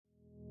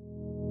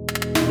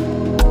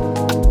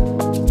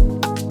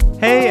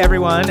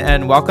everyone,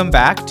 and welcome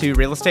back to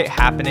Real Estate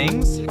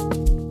Happenings.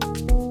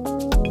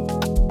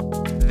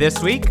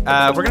 This week,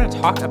 we're going to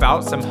talk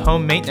about some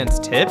home maintenance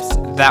tips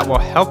that will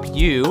help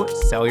you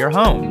sell your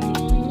home.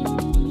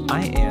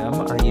 I am.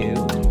 Are you?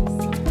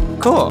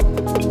 Cool.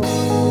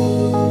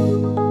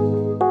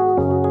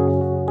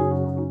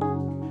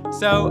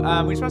 So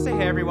we just want to say,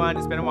 hey, everyone.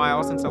 It's been a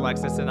while since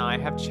Alexis and I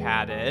have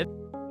chatted.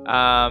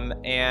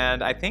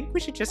 And I think we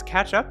should just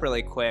catch up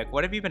really quick.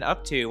 What have you been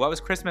up to? What was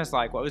Christmas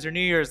like? What was your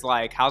New Year's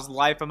like? How's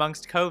life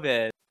amongst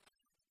COVID?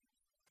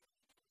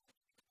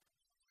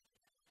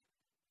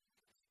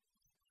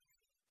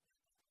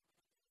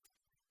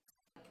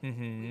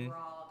 Mm-hmm.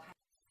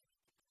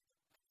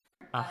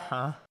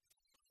 Uh-huh.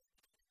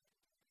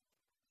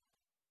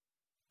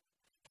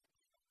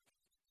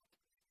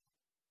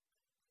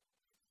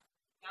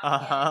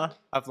 Uh-huh.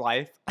 Of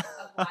life. And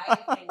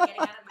getting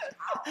out of my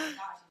house. Gosh,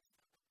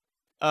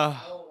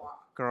 Oh,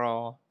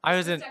 girl. I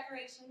was in...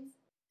 decorations.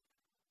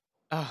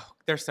 Oh,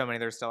 there's so many.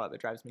 There's still out that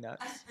drives me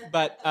nuts.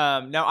 But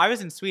no, I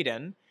was in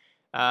Sweden.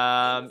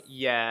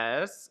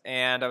 Yes,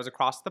 and I was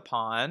across the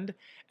pond,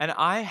 and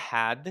I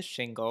had the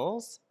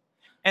shingles,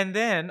 and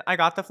then I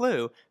got the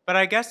flu. But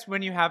I guess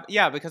when you have,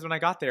 because when I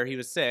got there, he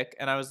was sick,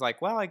 and I was like,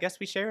 well, I guess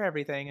we share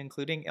everything,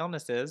 including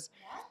illnesses.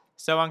 What?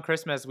 So on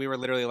Christmas, we were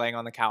literally laying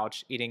on the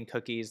couch eating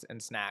cookies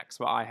and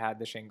snacks while I had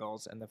the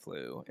shingles and the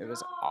flu. It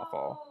was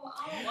awful.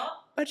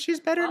 But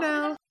she's better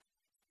now.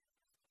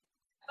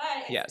 But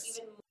it's Yes.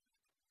 even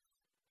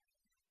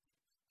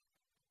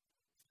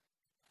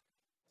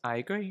I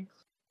agree.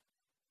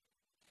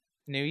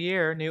 New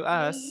year, new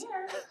us. New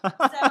year.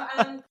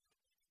 So,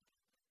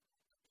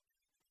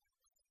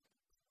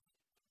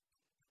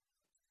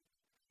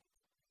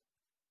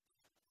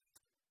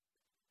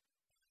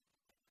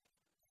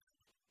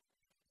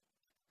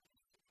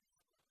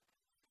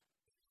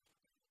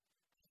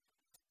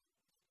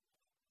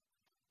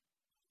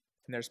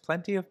 And there's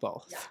plenty of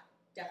both. yeah,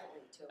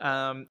 definitely too.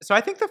 So I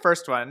think the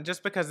first one,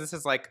 just because this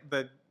is like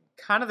the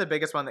kind of the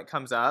biggest one that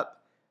comes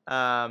up,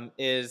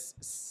 is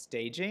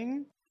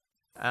staging.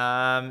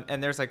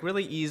 And there's like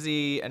really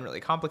easy and really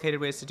complicated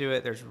ways to do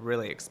it. There's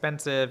really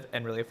expensive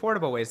and really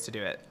affordable ways to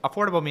do it.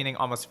 Affordable meaning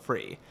almost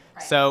free.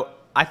 Right. So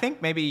I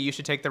think maybe you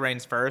should take the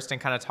reins first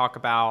and kind of talk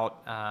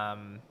about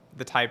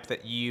the type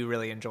that you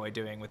really enjoy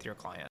doing with your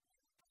client.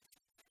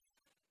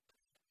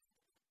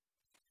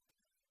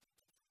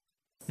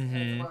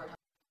 Mm-hmm.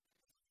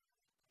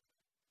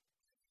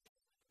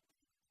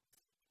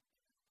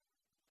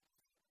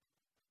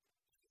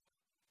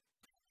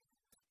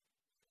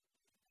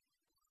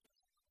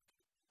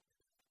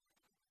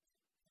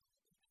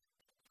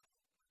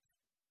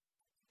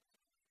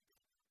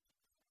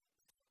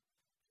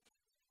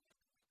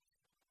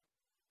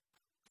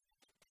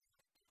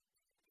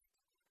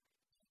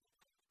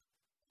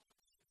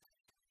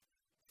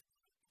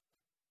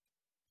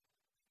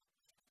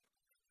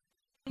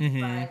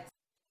 Mm-hmm. But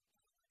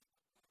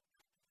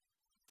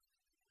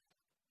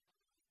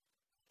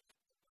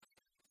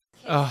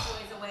Oh,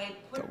 toys away,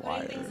 the putting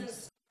things in.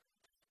 wires.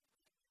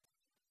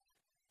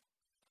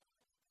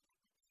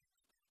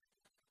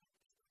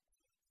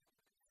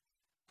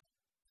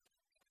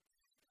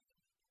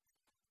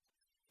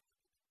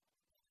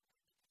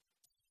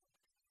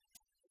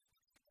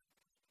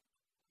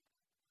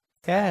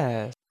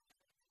 Yes.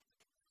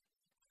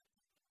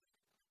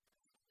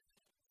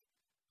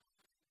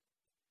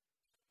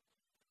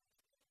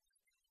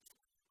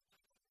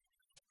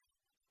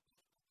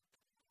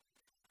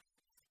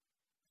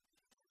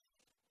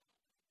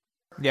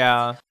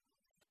 Yeah.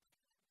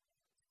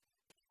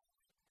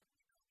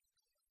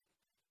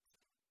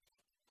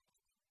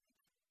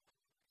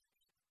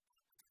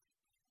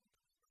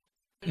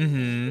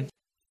 Mm-hmm.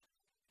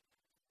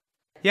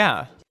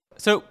 Yeah.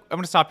 So I'm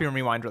going to stop you and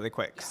rewind really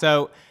quick.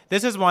 So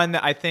this is one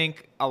that I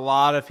think a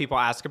lot of people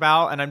ask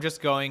about, and I'm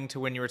just going to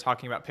when you were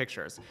talking about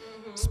pictures.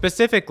 Mm-hmm.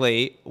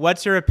 Specifically,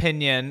 what's your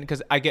opinion?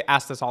 Because I get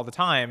asked this all the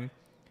time.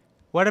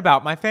 What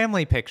about my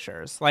family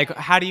pictures? Like,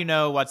 how do you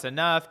know what's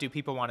enough? Do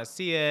people want to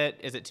see it?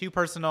 Is it too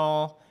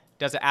personal?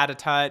 Does it add a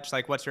touch?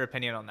 Like, what's your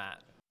opinion on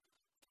that?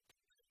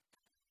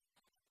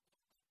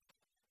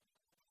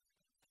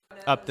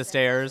 Up the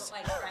stairs.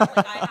 Like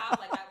I have,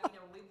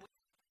 we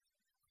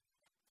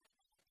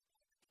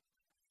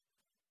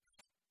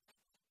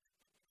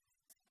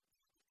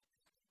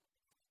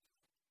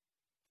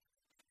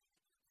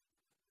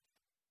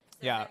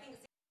Yeah.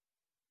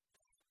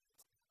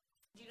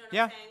 Do you know what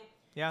Yeah. I'm saying?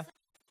 Yeah.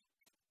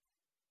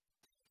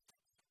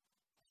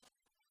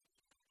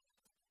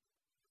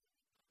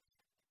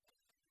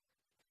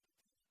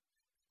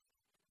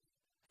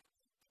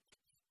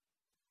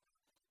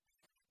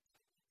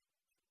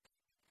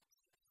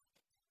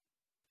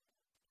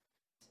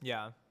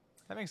 Yeah.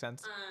 That makes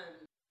sense.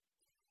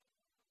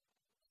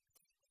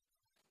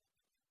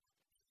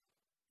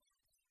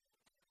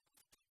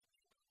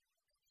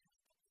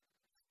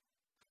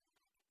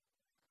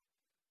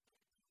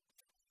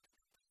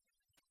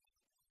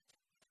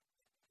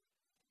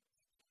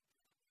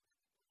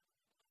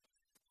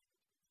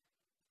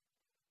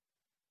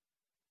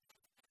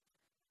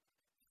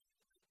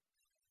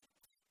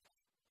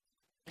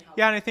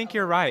 Yeah, and I think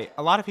you're right.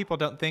 A lot of people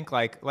don't think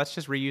like, let's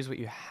just reuse what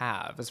you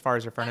have as far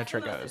as your That's furniture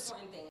the most goes.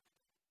 important thing.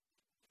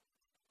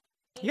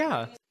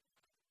 Yeah,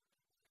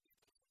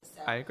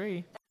 So, I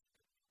agree.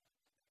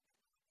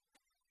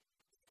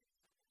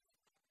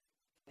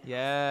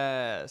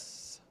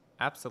 Yes,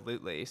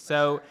 absolutely.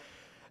 So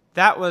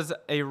that was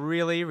a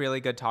really,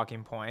 really good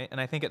talking point, and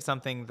I think it's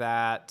something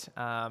that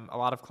a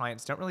lot of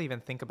clients don't really even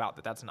think about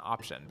that that's an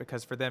option,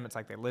 because for them it's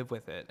like they live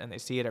with it and they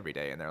see it every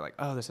day and they're like,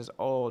 oh, this is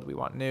old, we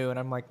want new. And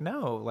I'm like,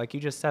 no, like you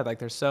just said, like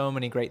there's so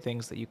many great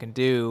things that you can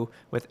do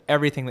with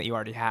everything that you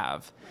already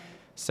have.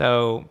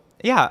 So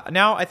yeah,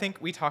 now I think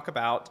we talk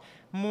about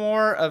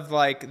more of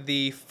like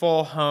the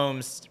full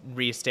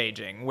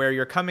restaging, where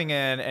you're coming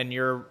in and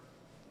you're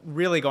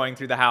really going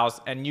through the house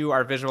and you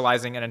are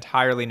visualizing an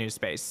entirely new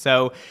space.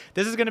 So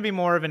this is going to be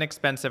more of an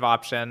expensive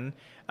option.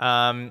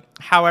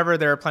 However,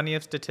 there are plenty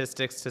of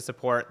statistics to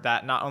support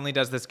that not only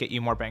does this get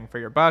you more bang for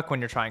your buck when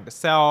you're trying to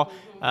sell,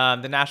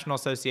 the National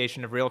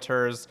Association of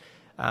Realtors,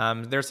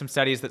 there's some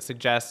studies that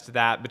suggest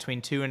that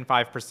between 2 and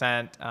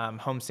 5%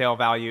 home sale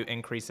value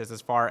increases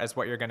as far as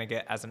what you're going to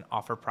get as an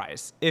offer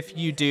price if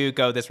you do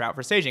go this route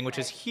for staging, which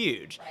is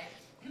huge.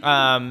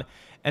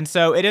 And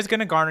so it is going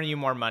to garner you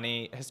more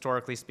money,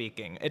 historically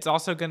speaking. It's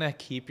also going to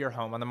keep your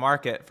home on the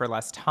market for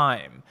less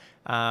time.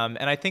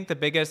 And I think the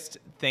biggest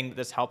thing that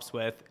this helps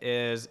with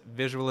is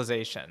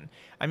visualization.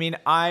 I mean,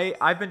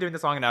 I've been doing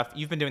this long enough.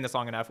 You've been doing this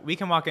long enough. We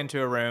can walk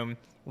into a room.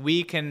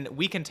 We can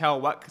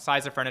tell what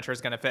size of furniture is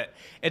going to fit.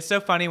 It's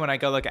so funny when I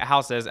go look at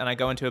houses and I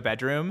go into a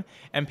bedroom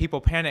and people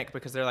panic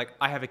because they're like,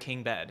 I have a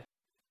king bed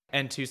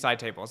and 2 side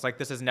tables. Like,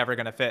 this is never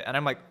going to fit. And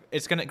I'm like,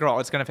 it's going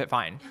to fit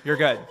fine. You're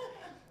good.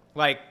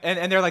 Like,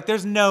 and they're like,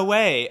 there's no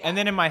way. And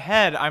then in my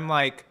head, I'm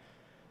like,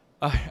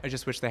 oh, I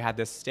just wish they had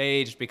this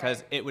staged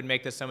because it would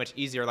make this so much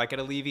easier. Like, it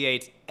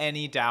alleviates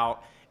any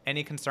doubt,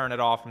 any concern at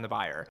all from the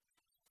buyer.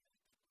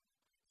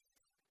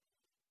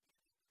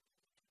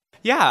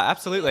 Yeah,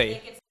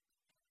 absolutely.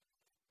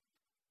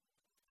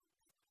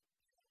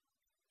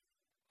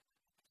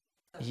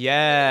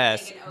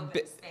 Yes.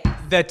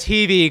 The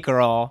TV,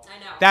 girl.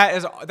 I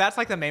know. That's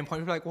like the main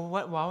point. People are like,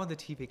 well, why would the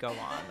TV go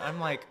on? I'm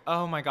like,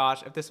 oh my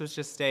gosh, if this was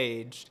just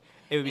staged,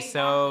 it would be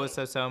so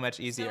much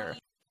easier.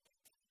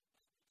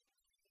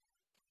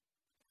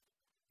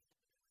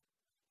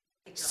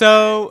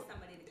 So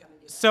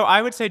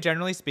I would say,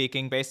 generally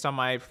speaking, based on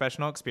my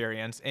professional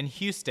experience in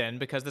Houston,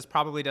 because this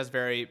probably does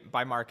vary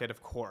by market,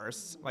 of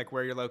course, like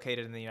where you're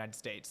located in the United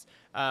States.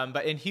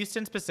 But in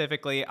Houston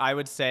specifically, I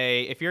would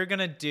say if you're going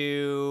to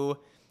do,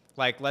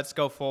 like, let's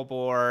go full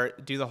bore,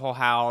 do the whole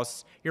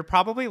house, you're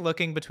probably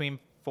looking between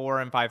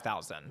 4,000 and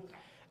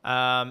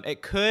 5,000.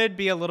 It could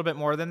be a little bit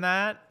more than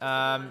that.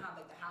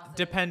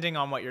 Depending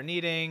on what you're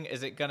needing.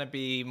 Is it going to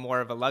be more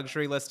of a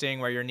luxury listing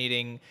where you're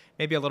needing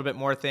maybe a little bit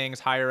more things,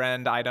 higher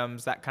end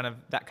items, that kind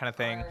of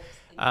thing.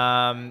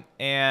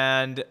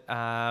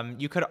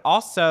 You could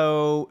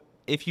also,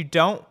 if you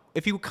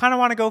kind of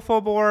want to go full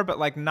bore, but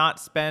like not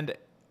spend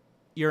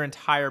your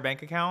entire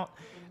bank account,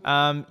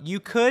 you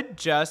could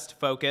just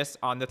focus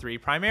on the 3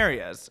 prime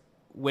areas,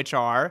 which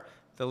are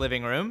the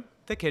living room,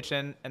 the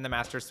kitchen, and the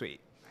master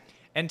suite.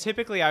 And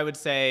typically I would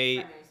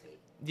say,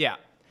 yeah,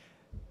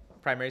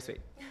 primary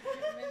suite.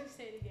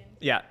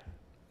 Yeah,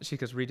 she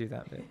goes, redo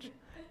that, bitch.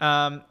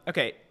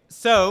 Okay,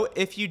 so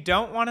if you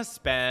don't want to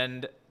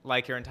spend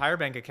like your entire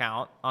bank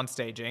account on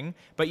staging,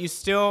 but you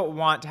still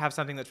want to have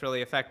something that's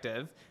really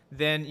effective,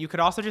 then you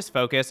could also just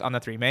focus on the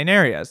 3 main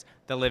areas: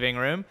 the living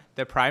room,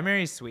 the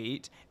primary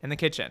suite, and the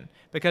kitchen.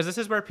 Because this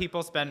is where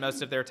people spend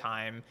most of their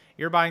time.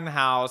 You're buying the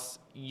house,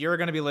 you're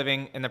going to be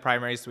living in the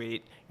primary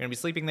suite, you're going to be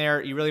sleeping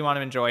there, you really want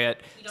to enjoy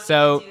it.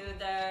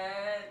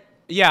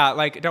 Yeah,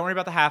 like, don't worry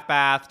about the half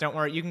bath. Don't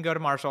worry. You can go to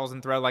Marshall's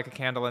and throw like a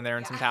candle in there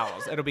and some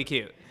towels. It'll be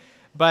cute.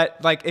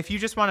 But like, if you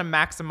just want to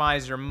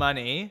maximize your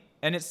money,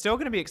 and it's still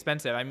going to be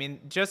expensive. I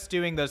mean, just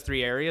doing those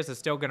 3 areas is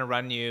still going to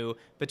run you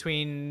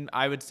between,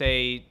 I would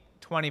say,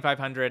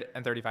 $2,500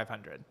 and $3,500.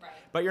 Right.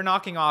 But you're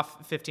knocking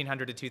off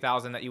 $1,500 to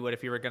 $2,000 that you would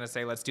if you were going to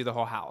say, let's do the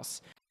whole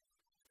house.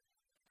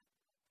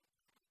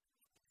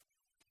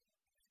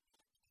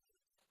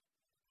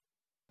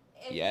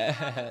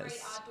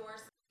 Yes.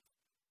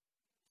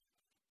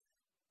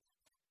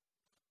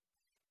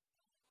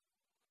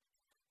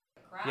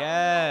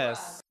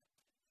 Yes.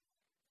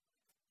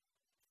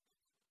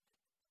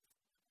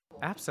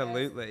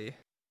 Absolutely.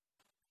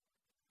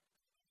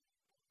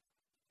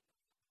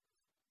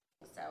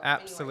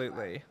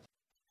 Absolutely.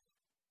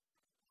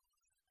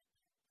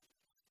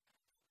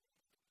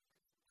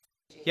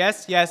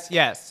 Yes, yes,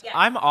 yes.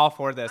 I'm all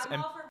for this.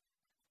 And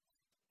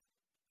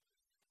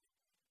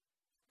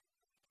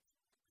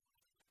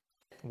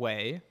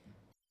way.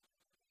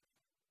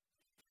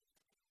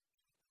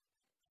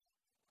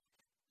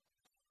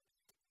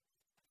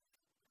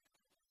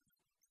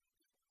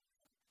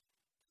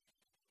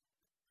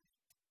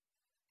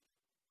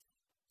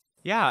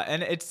 Yeah,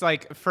 and it's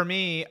like for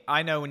me,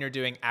 I know when you're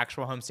doing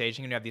actual home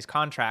staging and you have these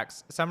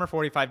contracts, some are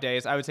 45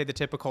 days. I would say the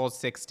typical is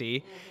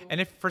 60.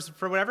 And if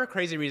for whatever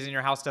crazy reason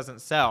your house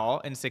doesn't sell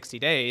in 60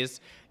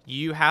 days,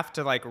 you have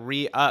to like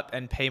re-up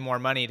and pay more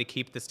money to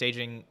keep the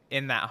staging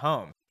in that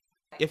home.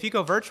 If you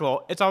go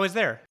virtual, it's always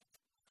there.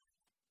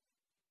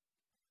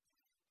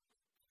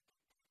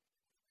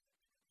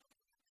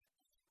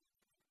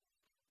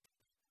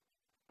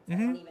 I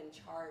don't even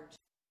charge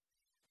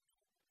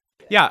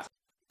Yeah,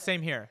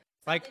 same here.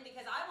 Like something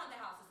because I want the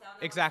house to sell.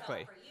 And I want to sell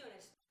exactly. it for you. And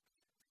it's,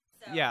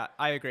 so Yeah,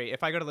 I agree.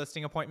 If I go to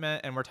listing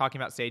appointment and we're talking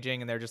about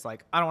staging and they're just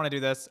like, I don't want to do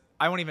this,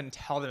 I won't even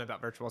tell them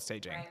about virtual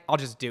staging. Right. I'll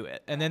just do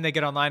it. And then they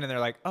get online and they're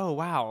like, oh,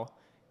 wow,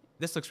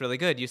 this looks really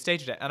good. You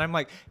staged it. And I'm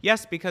like,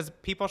 yes, because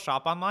people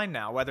shop online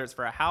now, whether it's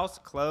for a house,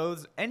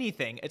 clothes,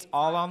 anything, it's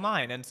all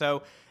online. And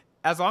so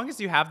as long as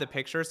you have the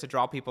pictures to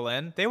draw people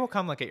in, they will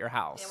come look at your they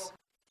will. house.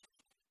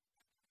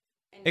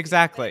 And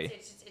Exactly. but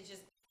it's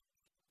just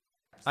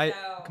I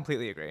so-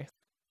 completely agree.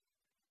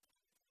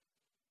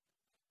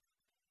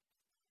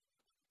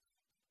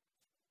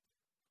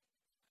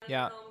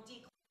 Yeah. home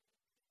decor.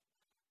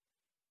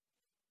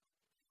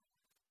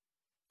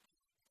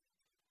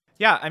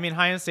 Yeah, I mean,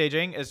 high-end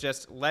staging is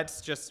just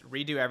let's just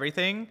redo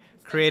everything,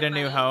 create a some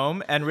new money.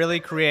 home, and really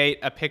create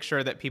a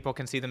picture that people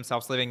can see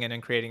themselves living in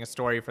and creating a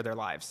story for their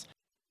lives.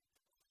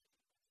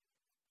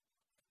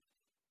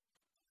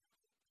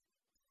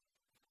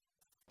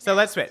 So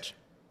let's switch.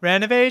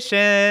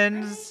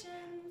 Renovations.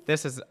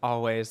 This is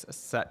always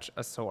such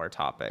a sore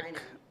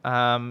topic.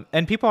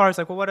 And people are always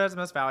like, well, what has the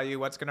most value?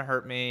 What's going to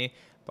hurt me?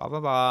 Blah, blah,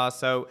 blah.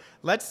 So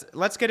let's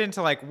get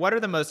into like, what are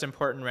the most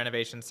important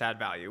renovations to add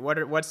value?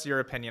 What's your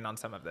opinion on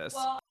some of this?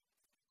 Well,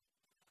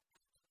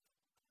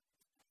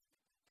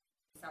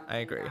 I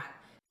agree. that-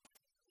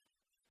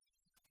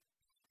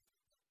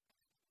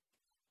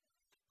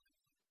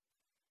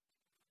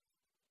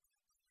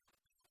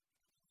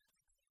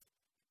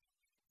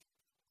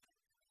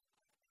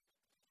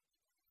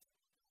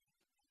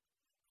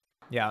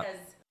 Yeah.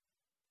 because,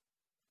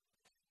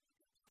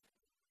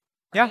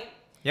 Yeah. right,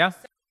 Yeah.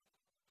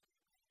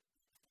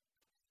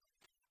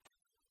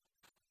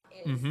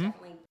 it is Mhm.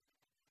 definitely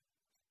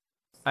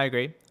I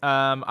agree.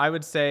 I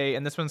would say,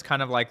 and this one's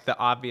kind of like the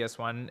obvious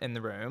one in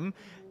the room,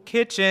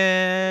 kitchen.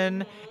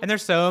 And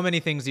there's so many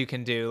things you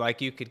can do.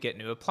 Like you could get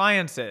new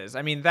appliances.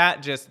 I mean,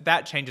 that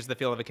changes the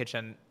feel of a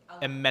kitchen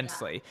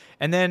immensely.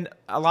 And then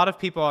a lot of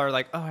people are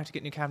like, oh, I have to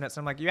get new cabinets.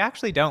 I'm like, you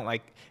actually don't.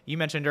 Like you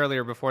mentioned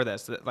earlier before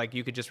this, that like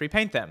you could just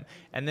repaint them.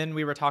 And then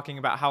we were talking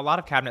about how a lot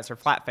of cabinets are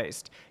flat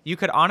faced. You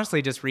could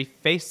honestly just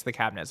reface the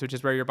cabinets, which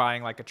is where you're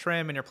buying like a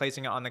trim and you're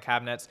placing it on the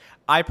cabinets.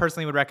 I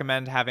personally would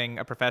recommend having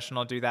a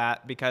professional do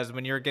that because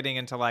when you're getting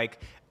into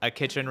like a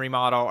kitchen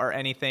remodel or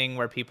anything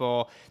where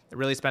people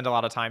really spend a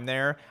lot of time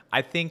there,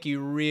 I think you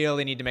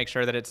really need to make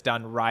sure that it's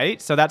done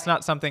right. So that's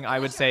not something I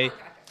would Unless you're a say.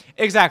 contractor.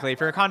 Exactly. If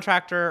you're a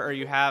contractor or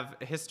you have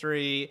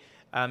history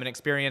and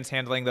experience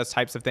handling those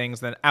types of things,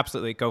 then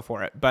absolutely go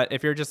for it. But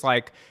if you're just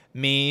like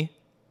me,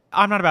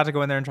 I'm not about to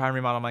go in there and try and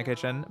remodel my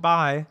kitchen.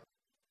 Bye.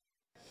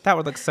 That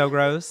would look so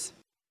gross.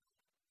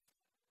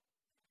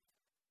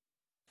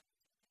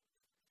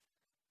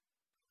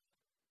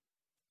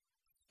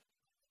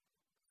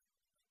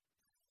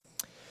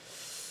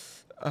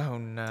 Oh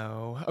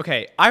no.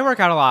 Okay, I work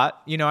out a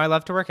lot. You know, I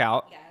love to work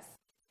out. Yes.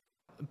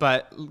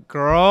 But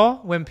girl,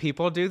 when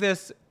people do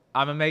this,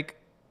 I'm gonna make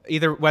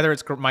either whether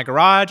it's my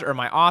garage or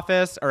my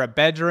office or a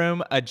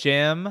bedroom, a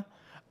gym.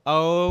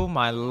 Oh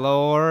my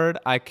lord,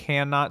 I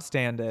cannot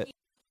stand it.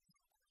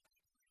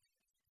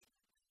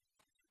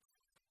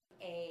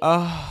 A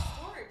Oh,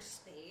 storage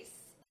space.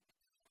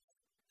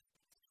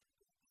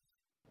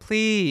 Don't do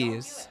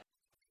please.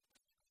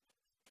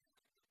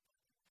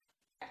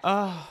 it.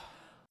 Oh,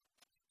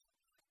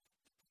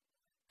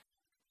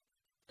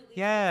 Completely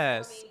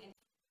yes. transforming and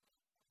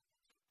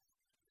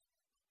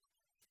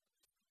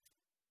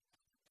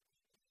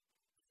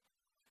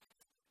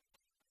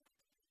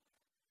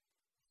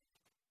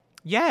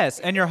Yes,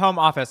 and your home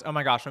office. Oh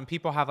my gosh, when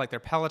people have like their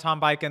Peloton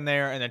bike in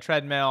there and a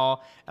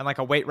treadmill and like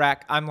a weight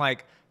rack, I'm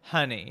like,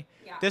 honey,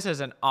 Yeah. this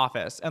is an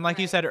office. And like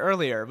you Right. said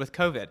earlier with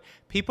COVID,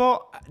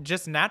 people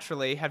just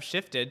naturally have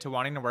shifted to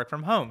wanting to work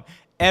from home.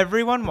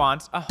 Everyone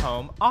wants a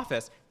home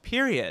office,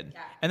 period.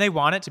 Yeah. And they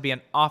want it to be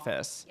an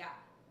office. Yeah.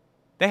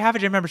 They have a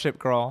gym membership,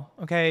 girl,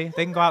 okay?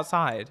 They can go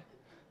outside.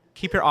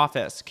 Keep your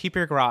office, keep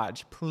your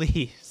garage,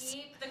 please.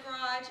 Keep the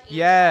garage. And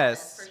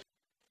Yes. the office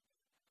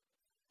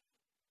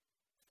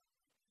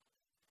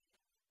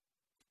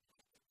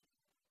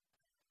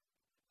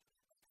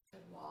for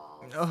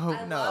walls. Oh,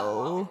 I no.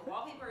 love wallpaper.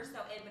 Wallpaper is so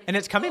in, but if And you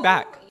it's coming go-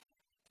 back.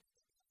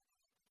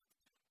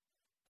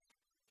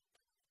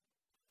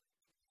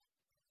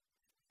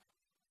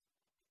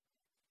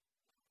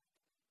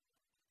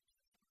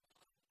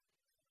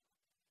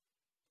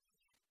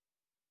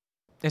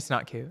 It's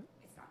not cute.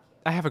 It's not cute.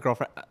 I have a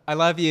girlfriend. I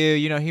love you.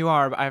 You know who you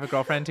are. But I have a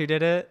girlfriend who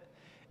did it.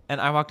 And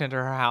I walked into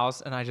her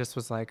house and I just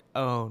was like,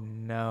 oh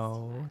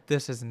no,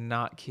 this is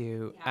not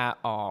cute Yeah. at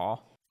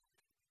all.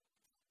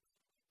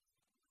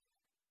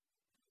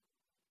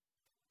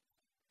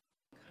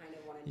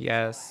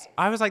 Yes. away.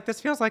 I was like,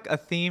 this feels like a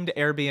themed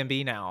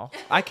Airbnb now.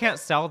 I can't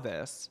sell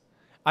this.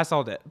 I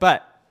sold it,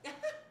 but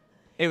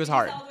it was Did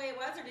hard. you sell it the way it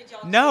was, or did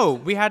y'all No,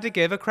 change we some- had to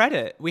give a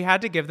credit. We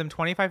had to give them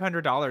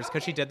 $2,500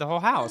 because she Okay. did the whole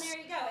Well, house. there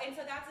you go. And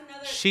so that's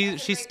another. She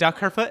that's a she great stuck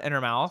her point. foot in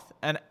her mouth,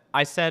 and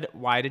I said,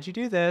 "Why did you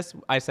do this?"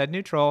 I said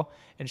neutral,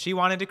 and she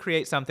wanted to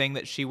create something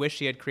that she wished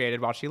she had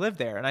created while she lived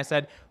there. And I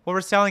said, "Well,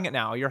 we're selling it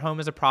now. Your home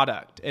is a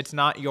product. It's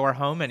not your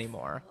home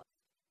anymore."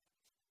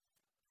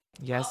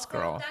 Yes, Also,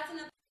 girl. That's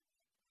another.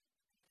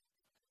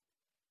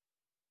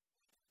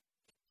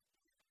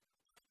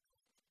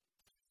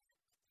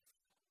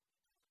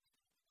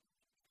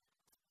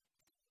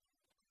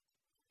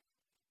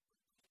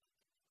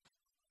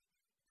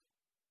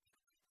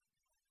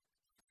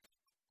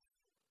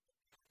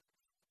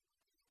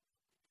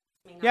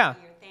 May not Yeah.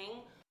 be your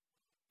thing.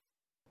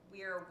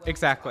 We're willing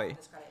Exactly. to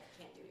offer this credit if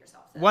you can't do it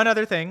yourself. So. One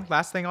other thing,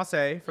 last thing I'll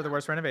say for the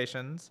worst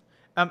renovations.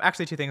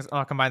 Actually, two things.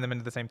 I'll combine them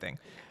into the same thing.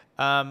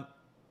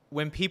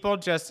 When people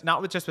just,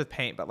 not with just with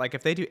paint, but like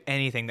if they do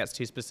anything that's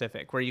too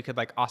specific, where you could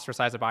like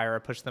ostracize a buyer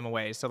or push them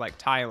away. So like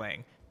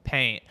tiling,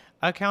 paint,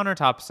 a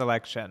countertop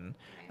selection,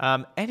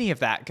 any of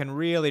that can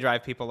really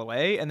drive people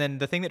away. And then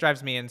the thing that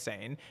drives me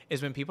insane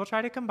is when people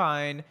try to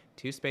combine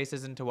two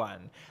spaces into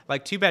one.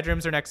 Like two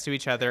bedrooms are next to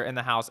each other in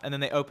the house, and then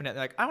they open it and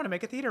they're like, I want to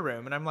make a theater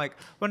room. And I'm like,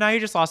 well, now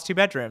you just lost two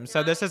bedrooms.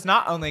 So this is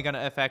not only going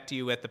to affect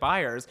you with the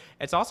buyers,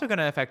 it's also going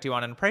to affect you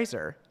on an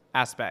appraiser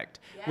aspect,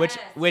 which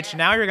Yes.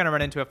 now you're going to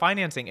run into a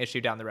financing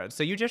issue down the road.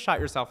 So you just shot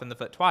yourself in the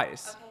foot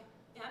twice. Okay.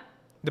 Yeah.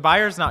 The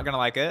buyer's not going to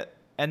like it.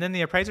 And then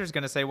the appraiser's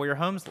going to say, well, your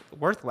home's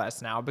worth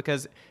less now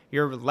because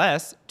you're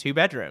less two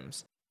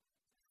bedrooms.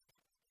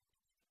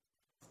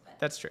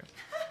 That's true.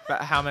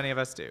 But how many of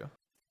us do?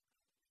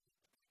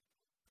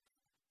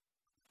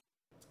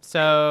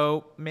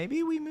 So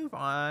maybe we move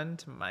on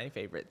to my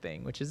favorite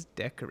thing, which is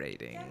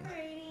decorating.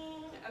 Decorating.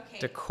 Okay.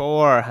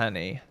 Decor,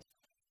 honey.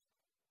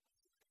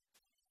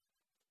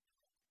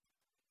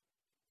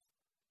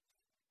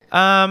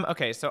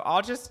 Okay, so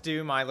I'll just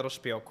do my little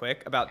spiel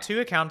quick about two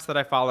accounts that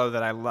I follow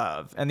that I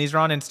love, and these are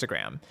on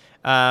Instagram.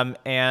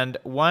 And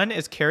one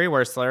is Carrie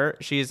Wursler.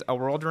 She's a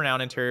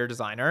world-renowned interior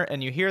designer,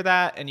 and you hear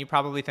that, and you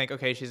probably think,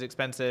 okay, she's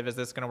expensive. Is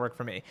this going to work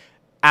for me?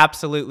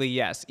 Absolutely,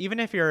 yes. Even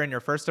if you're in your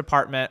first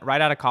apartment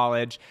right out of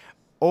college,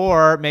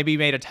 or maybe you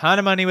made a ton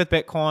of money with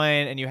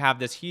Bitcoin, and you have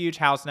this huge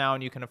house now,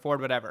 and you can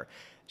afford whatever.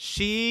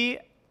 She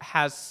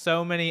has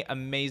so many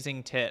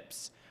amazing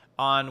tips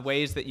on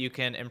ways that you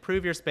can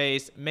improve your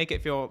space, make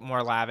it feel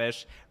more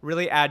lavish,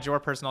 really add your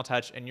personal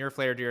touch and your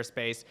flair to your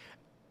space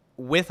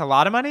with a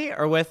lot of money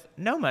or with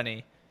no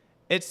money.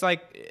 It's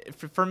like,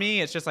 for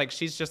me, it's just like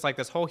she's just like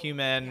this whole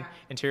human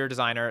interior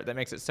designer that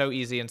makes it so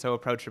easy and so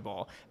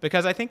approachable.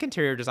 Because I think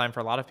interior design for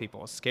a lot of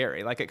people is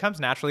scary. Like it comes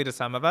naturally to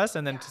some of us,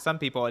 and then to some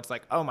people, it's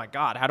like, oh my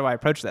God, how do I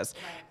approach this?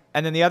 Right.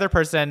 And then the other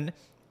person,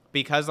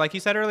 because like you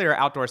said earlier,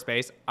 outdoor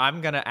space,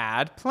 I'm going to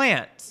add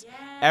plants. Yes.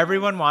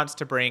 Everyone wants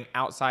to bring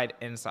outside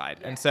inside.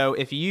 And so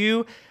if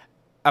you,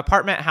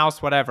 apartment,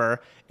 house, whatever,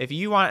 if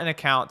you want an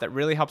account that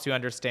really helps you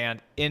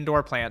understand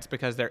indoor plants,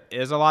 because there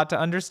is a lot to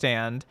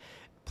understand,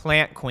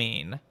 Plant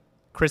Queen,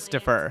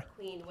 Christopher.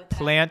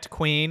 Plant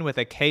Queen with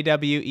a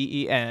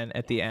KWEEN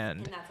at the end.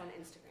 And that's on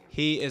Instagram.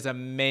 He is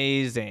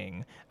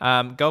amazing.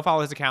 Go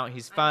follow his account.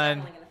 He's fun.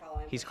 definitely gonna follow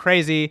him. He's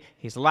crazy.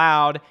 He's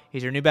loud.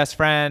 He's your new best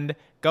friend.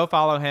 Go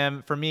follow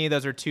him. For me,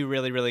 those are two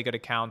really, really good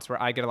accounts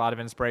where I get a lot of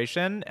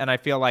inspiration, and I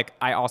feel like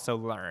I also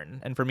learn.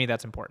 And for me,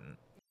 that's important.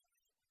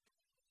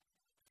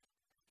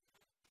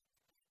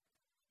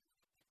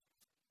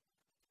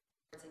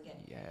 And get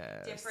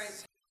Yes.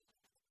 different.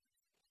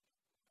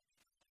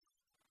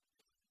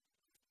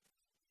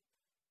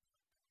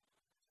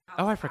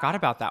 Oh, I forgot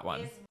about that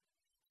one. Is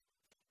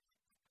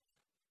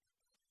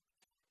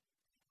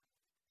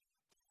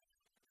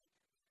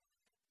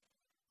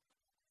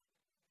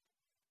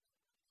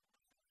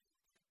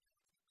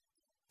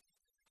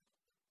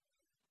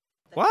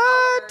the What?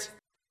 colors,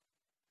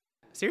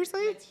 Seriously?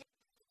 materials.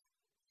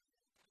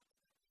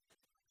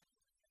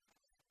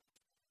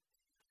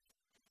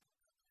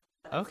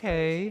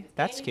 Okay,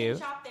 that's And you can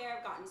cute. shop there.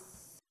 I've gotten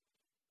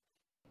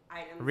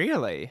items.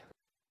 Really?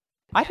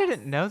 I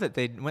didn't know that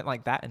they went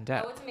like that in Oh,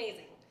 depth. it's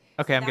amazing.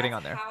 Okay, So I'm getting that's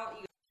on there. how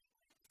you-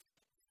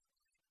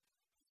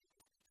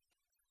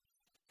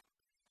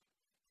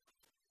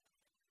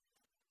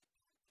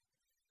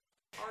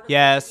 articles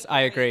Yes, that you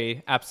I can agree.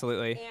 make.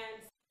 Absolutely.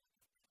 And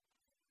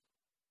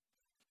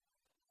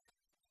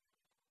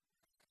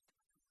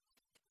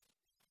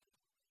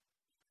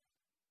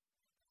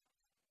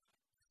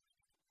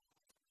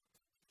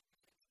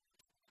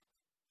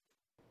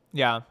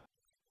Yeah.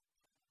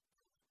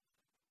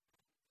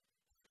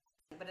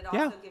 but it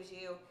Yeah. also gives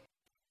you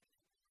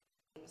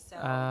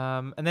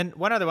So And then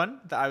one other one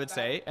that I would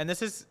say, and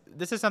this is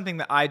something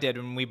that I did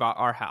when we bought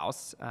our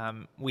house,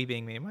 we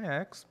being me and my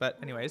ex. But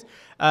anyways,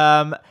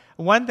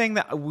 one thing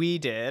that we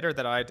did, or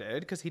that I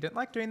did, because he didn't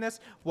like doing this,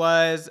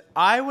 was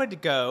I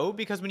would go,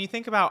 because when you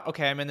think about,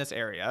 okay, I'm in this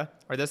area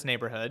or this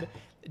neighborhood,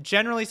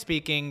 generally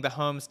speaking, the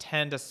homes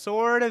tend to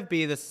sort of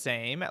be the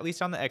same, at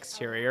least on the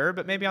exterior,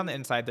 but maybe on the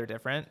inside they're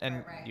different,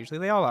 and Right. usually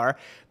they all are.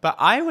 But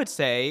I would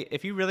say,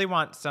 if you really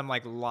want some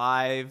like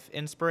live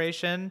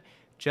inspiration,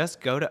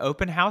 just go to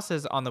open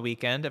houses on the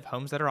weekend of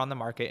homes that are on the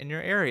market in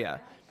your area.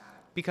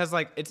 Because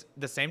like it's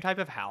the same type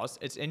of house,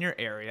 it's in your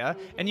area,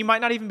 and you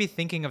might not even be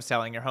thinking of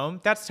selling your home.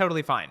 That's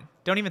totally fine.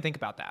 Don't even think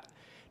about that.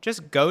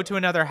 Just go to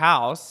another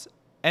house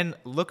and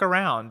look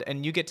around,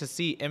 and you get to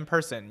see in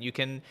person. You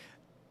can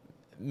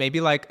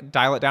maybe like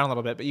dial it down a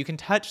little bit, but you can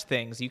touch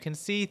things, you can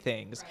see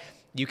things,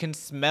 you can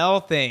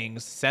smell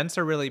things. Scents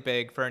are really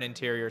big for an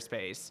interior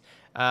space.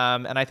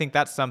 And I think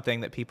that's something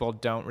that people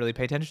don't really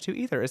pay attention to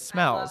either, is I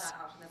love smells. that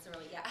option. That's a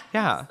really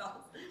Yeah. smells.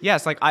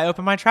 Yes, like I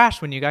opened my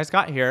trash when you guys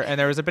got here and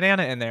there was a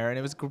banana in there and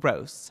it was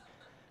gross.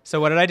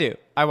 So what did I do?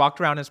 I walked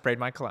around and sprayed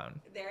my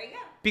cologne There you go.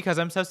 because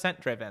I'm so scent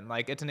driven.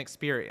 Like it's an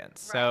experience.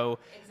 So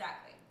Right.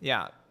 Exactly.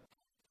 yeah.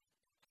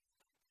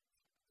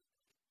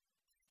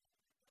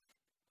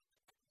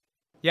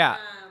 Yeah,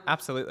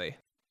 absolutely.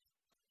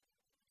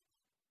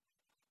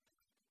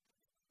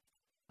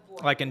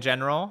 Like in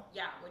general?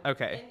 Yeah.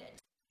 Okay.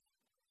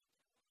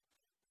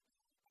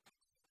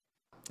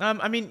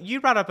 I mean,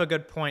 you brought up a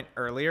good point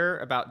earlier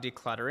about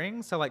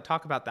decluttering. So like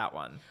talk about that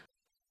one.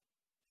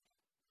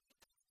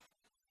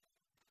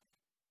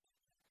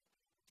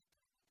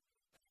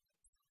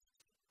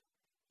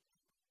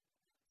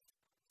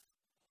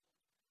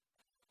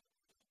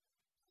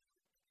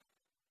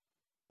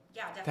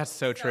 Yeah, definitely. That's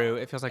so true.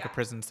 It feels like a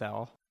prison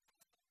cell.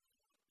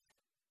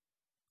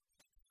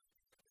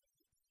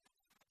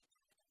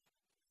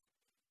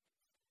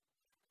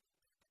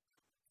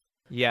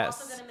 I'm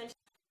also Yes. gonna mention,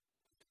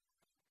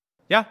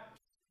 Yeah.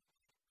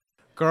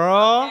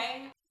 Girl,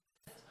 okay,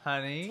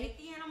 honey, take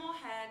the animal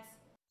heads.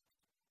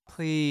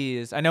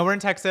 please. I know we're in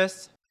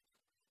Texas.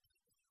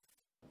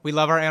 We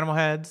love our animal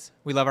heads.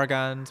 We love our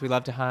guns. We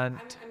love to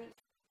hunt.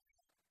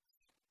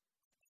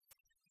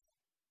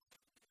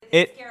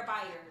 It Scare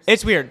buyers.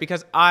 It's weird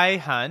because I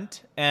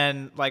hunt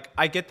and like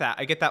I get that.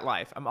 I get that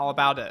life. I'm all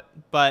about it.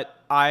 But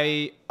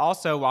I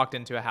also walked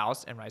into a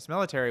house in Rice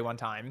Military one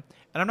time,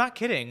 and I'm not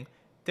kidding.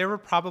 There were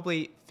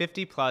probably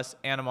 50 plus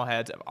animal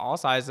heads of all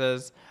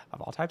sizes,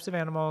 of all types of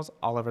animals,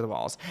 all over the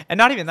walls. And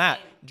not even that,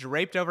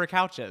 draped over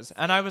couches.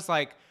 And I was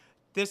like,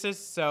 this is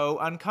so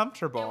It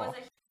uncomfortable. was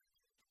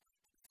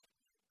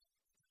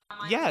mine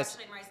was Yes.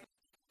 actually in Rice-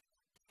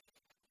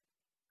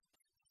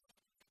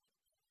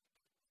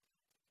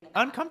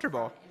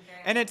 Uncomfortable.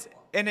 very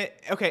And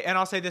and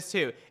I'll say this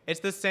too.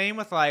 It's the same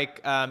with like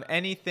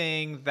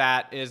anything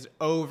that is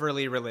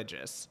overly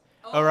religious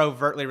or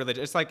overtly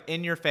religious. It's like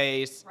in your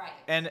face.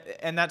 Right.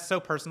 And that's so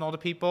personal to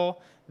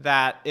people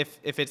that if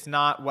it's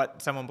not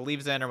what someone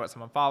believes in or what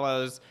someone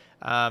follows,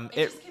 It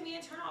just can be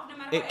a turn off no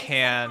matter it what. It's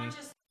can.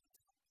 subconscious.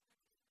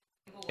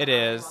 People It will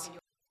not is. walk into-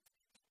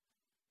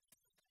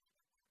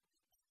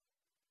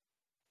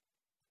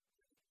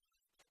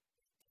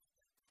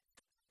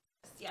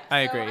 Yeah,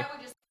 I so agree. I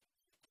would just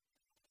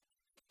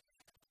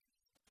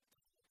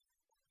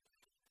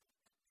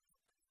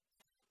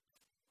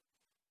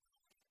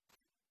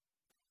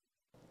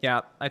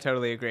Yeah, I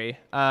totally agree.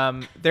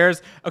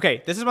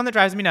 This is one that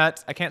drives me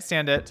nuts. I can't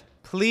stand it.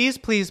 Please,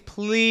 please,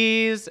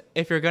 please,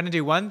 if you're going to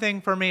do one thing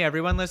for me,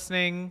 everyone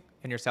listening,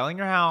 and you're selling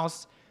your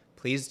house,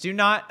 please do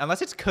not,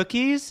 unless it's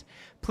cookies,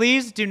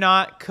 please do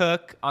not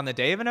cook on the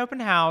day of an open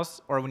house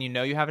or when you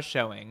know you have a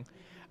showing.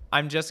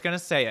 I'm just going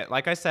to say it.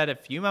 Like I said a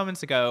few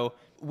moments ago,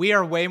 we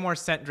are way more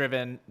scent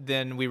driven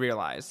than we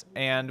realize.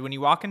 And when you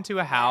walk into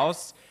a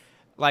house,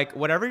 like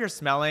whatever you're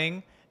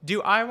smelling,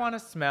 do I want to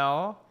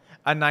smell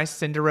a nice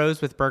cinder rose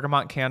with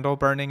bergamot candle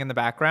burning in the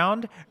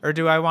background? Or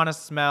do I want to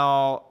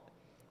smell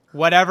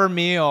whatever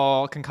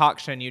meal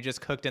concoction you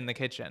just cooked in the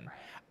kitchen?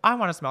 I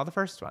want to smell the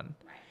first one.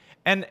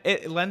 And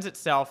it lends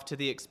itself to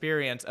the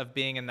experience of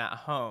being in that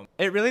home.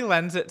 It really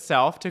lends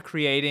itself to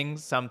creating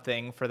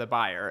something for the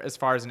buyer as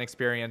far as an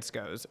experience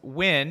goes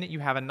when you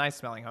have a nice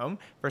smelling home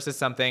versus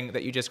something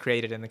that you just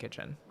created in the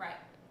kitchen. right.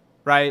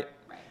 Right?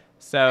 Right.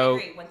 So,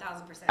 I agree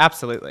 1000%.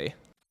 absolutely.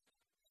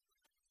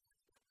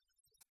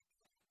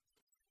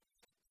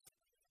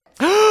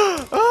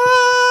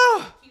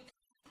 Ah!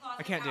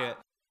 I can't do it.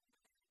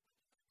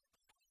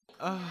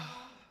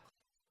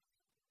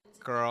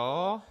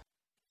 Girl.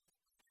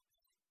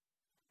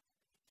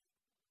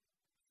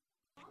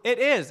 It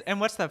is. And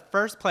what's the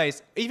first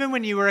place, even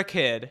when you were a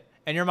kid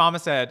and your mama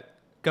said,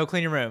 go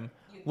clean your room,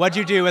 what'd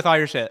you do with all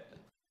your shit?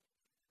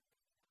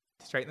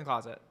 Straight in the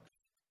closet.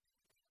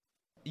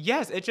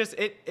 Yes,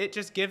 it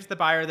just gives the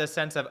buyer the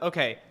sense of,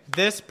 okay,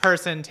 this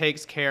person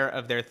takes care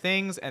of their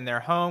things and their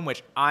home,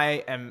 which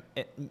I am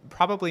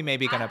probably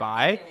maybe going to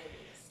buy.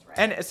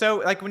 And so,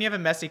 like, when you have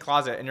a messy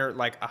closet and you're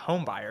like a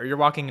home buyer, you're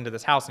walking into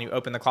this house and you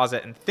open the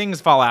closet and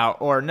things fall out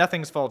or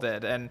nothing's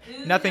folded and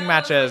nothing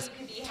matches.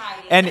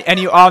 And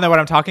you all know what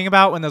I'm talking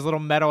about when those little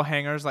metal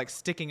hangers like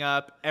sticking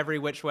up every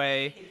which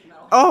way.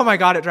 Oh my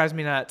God, it drives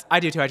me nuts. I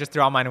do too. I just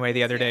threw all mine away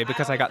the other day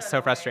because I got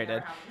so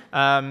frustrated.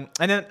 And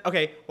then,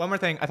 okay, one more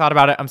thing. I thought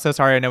about it. I'm so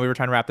sorry. I know we were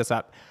trying to wrap this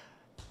up.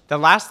 The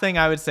last thing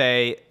I would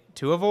say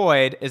to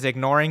avoid is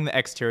ignoring the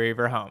exterior of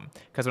your home.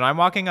 Because when I'm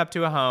walking up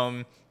to a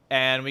home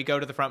and we go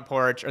to the front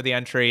porch or the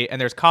entry and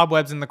there's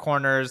cobwebs in the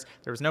corners,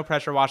 there was no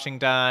pressure washing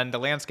done, the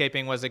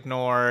landscaping was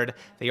ignored,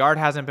 the yard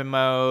hasn't been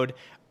mowed,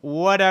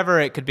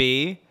 whatever it could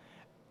be,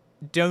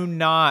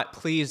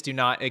 please do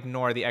not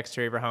ignore the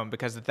exterior of your home,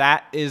 because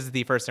that is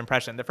the first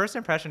impression. The first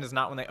impression is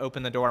not when they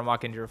open the door and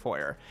walk into your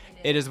foyer.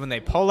 It is when they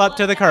pull up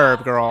to the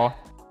curb, girl.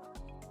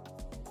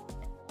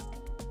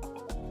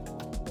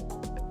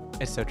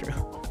 It's so true.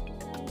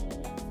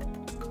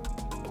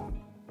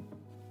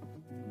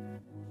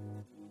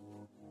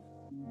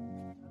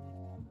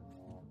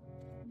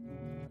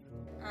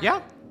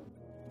 Yeah.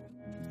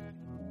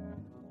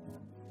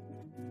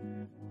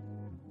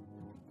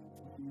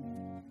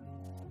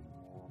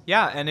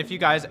 Yeah, and if you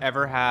guys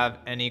ever have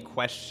any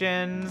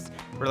questions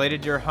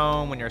related to your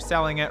home when you're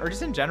selling it, or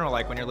just in general,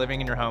 like when you're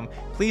living in your home,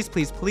 please,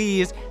 please,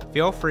 please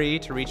feel free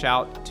to reach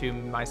out to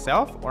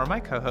myself or my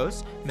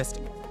co-host, I was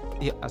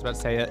about to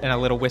say it in a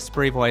little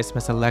whispery voice,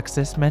 Miss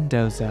Alexis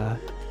Mendoza.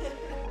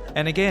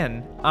 And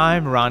again,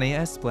 I'm Ronnie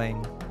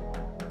Espling.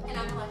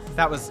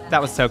 That was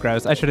so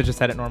gross. I should have just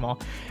said it normal.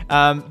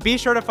 Be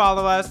sure to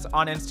follow us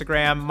on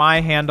Instagram.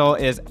 My handle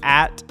is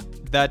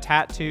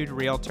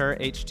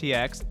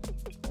 @TheTattooedRealtorHTX.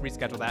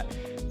 Reschedule that.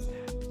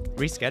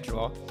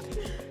 Reschedule.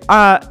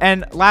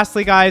 And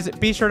lastly, guys,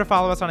 be sure to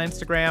follow us on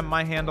Instagram.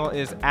 My handle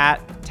is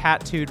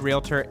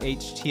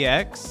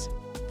 @TattooedRealtorHTX.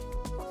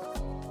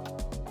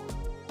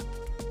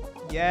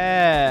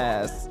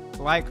 Yes.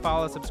 Like,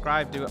 follow,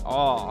 subscribe, do it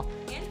all.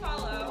 And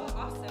follow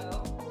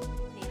also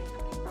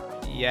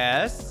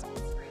Yes.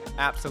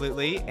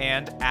 Absolutely.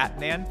 And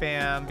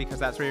 @NanFam, because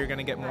that's where you're going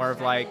to get more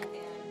of like,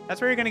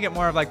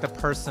 the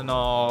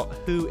personal,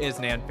 who is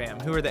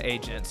NanFam? Who are the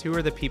agents? Who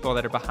are the people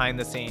that are behind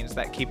the scenes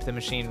that keep the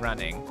machine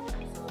running?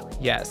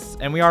 Yes.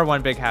 And we are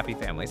one big happy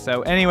family.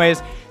 So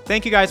anyways,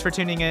 thank you guys for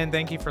tuning in.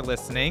 Thank you for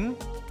listening.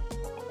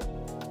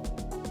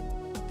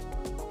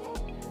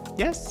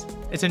 Yes.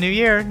 It's a new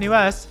year, new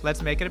us.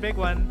 Let's make it a big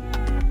one.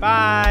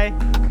 Bye.